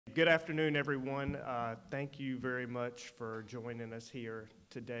Good afternoon, everyone. Thank you very much for joining us here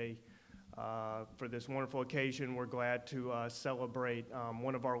today. For this wonderful occasion, we're glad to celebrate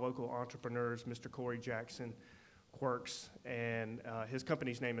one of our local entrepreneurs, Mr. Corey Jackson, Qwerkz, and his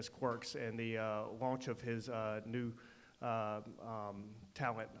company's name is Qwerkz, and the launch of his new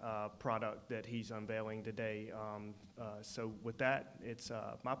talent product that he's unveiling today. So with that, it's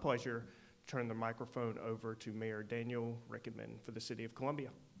my pleasure to turn the microphone over to Mayor Daniel Rickenmann for the City of Columbia.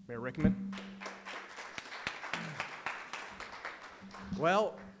 Mayor Rickenmann.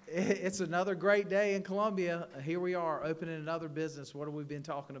 Well, it's another great day in Columbia. Here we are, opening another business. What have we been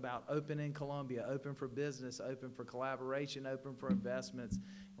talking about? Open in Columbia, open for business, open for collaboration, open for investments.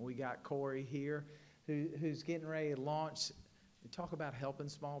 And we got Corey here who's getting ready to launch. Talk about helping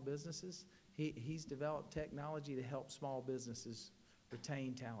small businesses. He's developed technology to help small businesses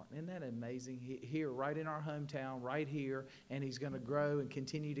retain talent. Isn't that amazing? Here, right in our hometown, right here, and he's going to grow and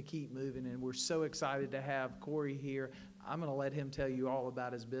continue to keep moving, and we're so excited to have Corey here. I'm going to let him tell you all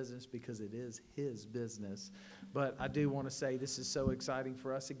about his business because it is his business. But I do want to say this is so exciting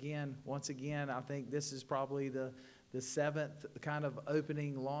for us again. Once again, I think this is probably the seventh kind of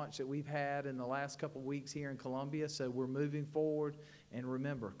opening launch that we've had in the last couple of weeks here in Columbia, so we're moving forward, and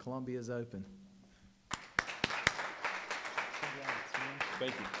remember, Columbia is open.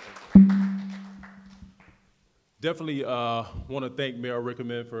 Thank you. Definitely want to thank Mayor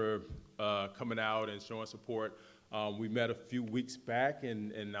Rickenmann for coming out and showing support. We met a few weeks back,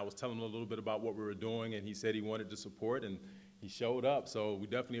 and I was telling him a little bit about what we were doing, and he said he wanted to support, and he showed up, so we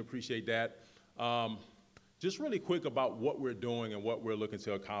definitely appreciate that. Just really quick about what we're doing and what we're looking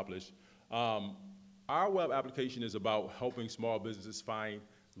to accomplish. Our web application is about helping small businesses find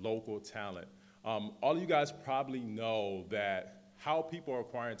local talent. All of you guys probably know that how people are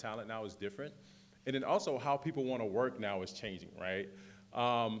acquiring talent now is different. And then also how people want to work now is changing, right?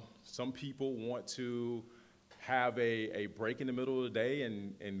 Some people want to have a break in the middle of the day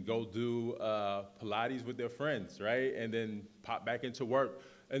and go do Pilates with their friends, right? And then pop back into work.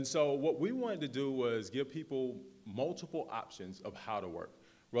 And so what we wanted to do was give people multiple options of how to work,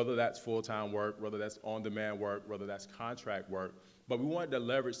 whether that's full-time work, whether that's on-demand work, whether that's contract work. But we wanted to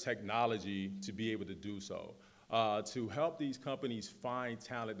leverage technology to be able to do so. To help these companies find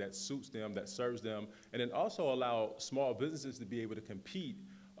talent that suits them, that serves them, and then also allow small businesses to be able to compete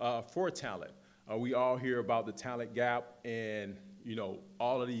for talent. We all hear about the talent gap and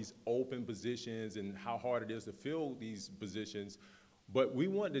all of these open positions and how hard it is to fill these positions, but we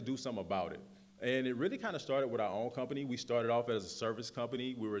wanted to do something about it. And it really kind of started with our own company. We started off as a service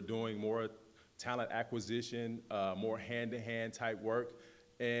company. We were doing more talent acquisition, more hand-to-hand type work.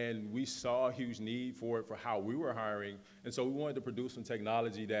 And we saw a huge need for it for how we were hiring. And so we wanted to produce some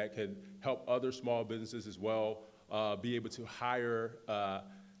technology that could help other small businesses as well be able to hire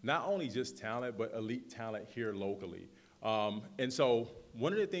not only just talent, but elite talent here locally. And so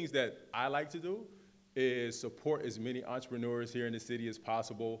one of the things that I like to do is support as many entrepreneurs here in the city as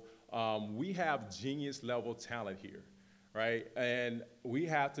possible. We have genius level talent here, right? And we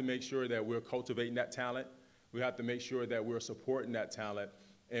have to make sure that we're cultivating that talent. We have to make sure that we're supporting that talent.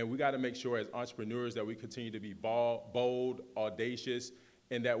 And we got to make sure as entrepreneurs that we continue to be bold, audacious,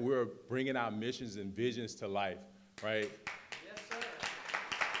 and that we're bringing our missions and visions to life, right? Yes, sir.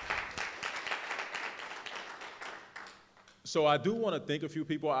 So I do want to thank a few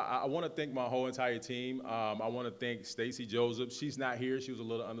people. I want to thank my whole entire team. I want to thank Stacy Joseph. She's not here. She was a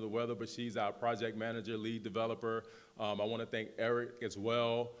little under the weather, but she's our project manager, lead developer. I want to thank Eric as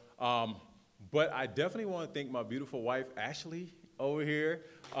well. But I definitely want to thank my beautiful wife, Ashley, over here.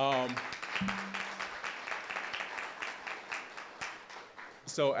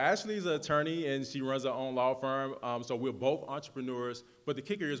 So Ashley's an attorney and she runs her own law firm. So we're both entrepreneurs, but the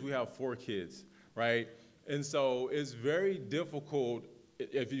kicker is we have 4 kids, right? And so it's very difficult,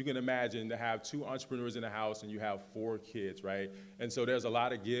 if you can imagine, to have 2 entrepreneurs in the house and you have 4 kids, right? And so there's a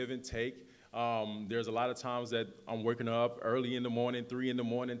lot of give and take. There's a lot of times that I'm waking up early in the morning, 3 in the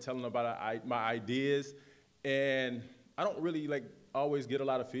morning, telling them about my ideas, and I don't really always get a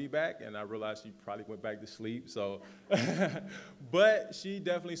lot of feedback, and I realized she probably went back to sleep, so. But she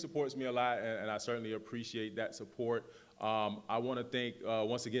definitely supports me a lot, and I certainly appreciate that support. I want to thank,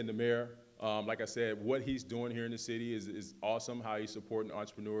 once again, the mayor. Like I said, what he's doing here in the city is awesome, how he's supporting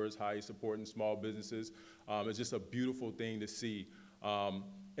entrepreneurs, how he's supporting small businesses. It's just a beautiful thing to see. And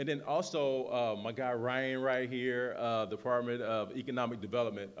then also my guy Ryan right here, Department of Economic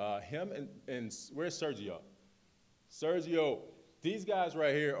Development. Him and where's Sergio? Sergio, these guys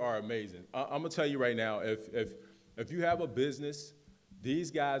right here are amazing. I'm gonna tell you right now, if you have a business,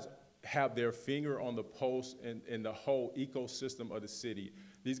 these guys have their finger on the pulse in the whole ecosystem of the city.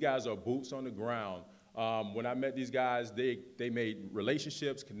 These guys are boots on the ground. When I met these guys, they made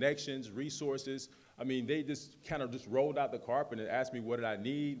relationships, connections, resources. I mean, they just kind of just rolled out the carpet and asked me what did I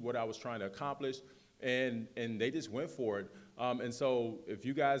need, what I was trying to accomplish, and they just went for it. And so if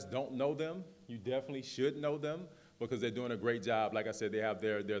you guys don't know them, you definitely should know them because they're doing a great job. Like I said, they have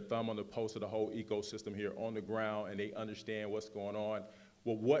their thumb on the pulse of the whole ecosystem here on the ground, and they understand what's going on,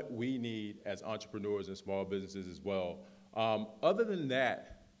 well, what we need as entrepreneurs and small businesses as well. Other than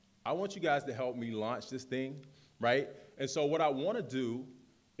that, I want you guys to help me launch this thing, right? And so what I want to do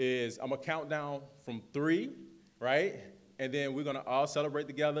is I'm going to count down from 3, right? And then we're going to all celebrate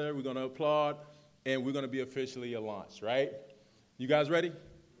together. We're going to applaud, and we're going to be officially launched, right? You guys ready?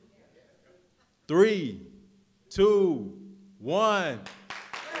 3, 2, 1.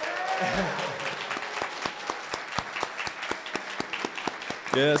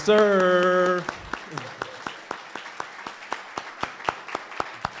 Yes, sir.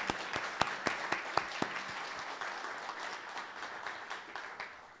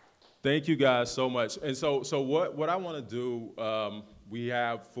 Thank you guys so much. And so what I want to do, we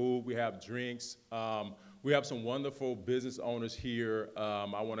have food, we have drinks, we have some wonderful business owners here.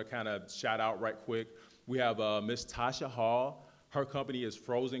 I want to kind of shout out right quick. We have Miss Tasha Hall. Her company is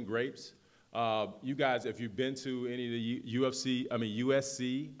Frozen Grapes. You guys, if you've been to any of the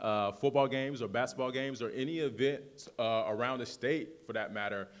USC football games or basketball games or any events around the state, for that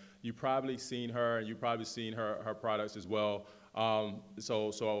matter, you've probably seen her, and you've probably seen her products as well.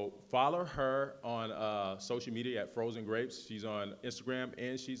 So follow her on social media at Frozen Grapes. She's on Instagram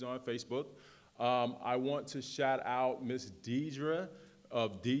and she's on Facebook. I want to shout out Miss Deidre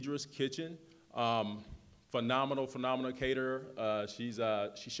of Deidre's Kitchen. Phenomenal caterer. She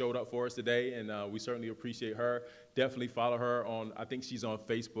showed up for us today, and we certainly appreciate her. Definitely follow her on, I think she's on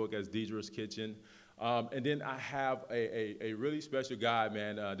Facebook as Deidre's Kitchen. And then I have a really special guy,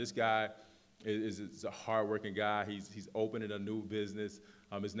 man. This guy is a hardworking guy. He's opening a new business.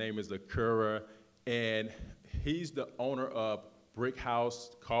 His name is Akura, and he's the owner of Brick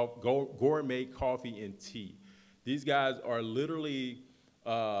House Gourmet Coffee and Tea. These guys are literally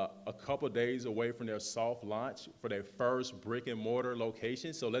a couple days away from their soft launch for their first brick and mortar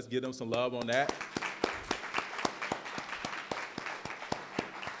location. So let's give them some love on that.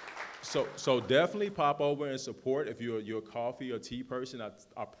 So definitely pop over and support if you're a coffee or tea person. I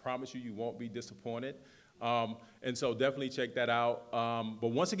promise you won't be disappointed. And so definitely check that out. But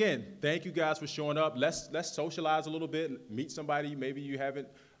once again, thank you guys for showing up. Let's socialize a little bit, meet somebody maybe you haven't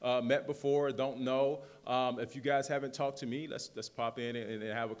met before, don't know. If you guys haven't talked to me, let's pop in and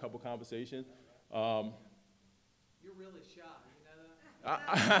have a couple conversations. You're really shy, you know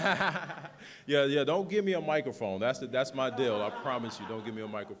that? Yeah, don't give me a microphone. That's my deal. I promise you, don't give me a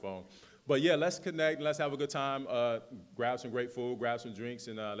microphone. But yeah, let's connect, let's have a good time, grab some great food, grab some drinks,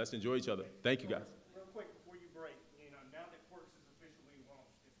 and let's enjoy each other. Thank you, guys. Real quick before you break, now that Qwerkz is officially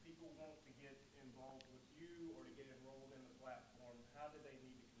launched, if people want to get involved with you or to get enrolled in the platform, how do they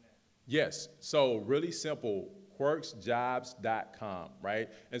need to connect? Yes, so really simple. Qwerkzjobs.com, right?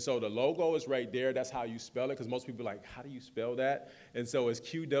 And so the logo is right there. That's how you spell it, because most people are like, how do you spell that? And so it's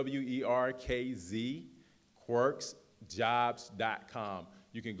QWERKZ, Qwerkzjobs.com.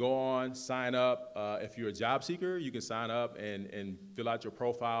 You can go on, sign up. If you're a job seeker, you can sign up and fill out your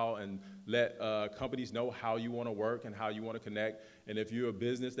profile and let companies know how you want to work and how you want to connect. And if you're a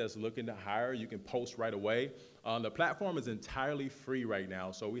business that's looking to hire, you can post right away. The platform is entirely free right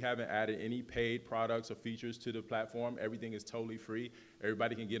now, so we haven't added any paid products or features to the platform. Everything is totally free.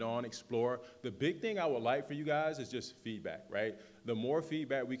 Everybody can get on, explore. The big thing I would like for you guys is just feedback, right? The more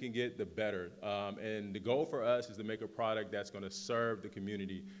feedback we can get, the better. And the goal for us is to make a product that's going to serve the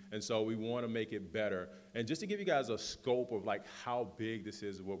community. And so we want to make it better. And just to give you guys a scope of like how big this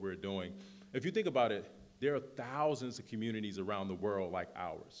is, what we're doing. If you think about it, there are thousands of communities around the world like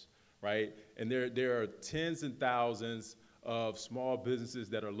ours, right? And there are tens and thousands of small businesses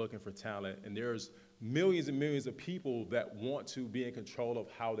that are looking for talent. And there's millions and millions of people that want to be in control of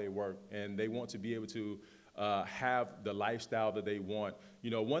how they work. And they want to be able to have the lifestyle that they want.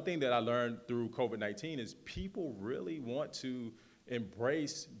 One thing that I learned through COVID-19 is people really want to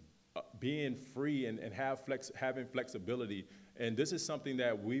embrace being free and having flexibility. And this is something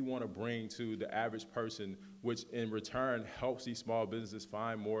that we want to bring to the average person, which in return helps these small businesses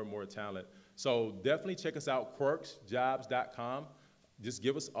find more and more talent. So definitely check us out, Qwerkzjobs.com. Just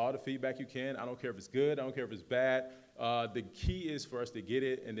give us all the feedback you can. I don't care if it's good. I don't care if it's bad. The key is for us to get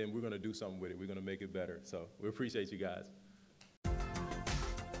it, and then we're going to do something with it. We're going to make it better. So we appreciate you guys.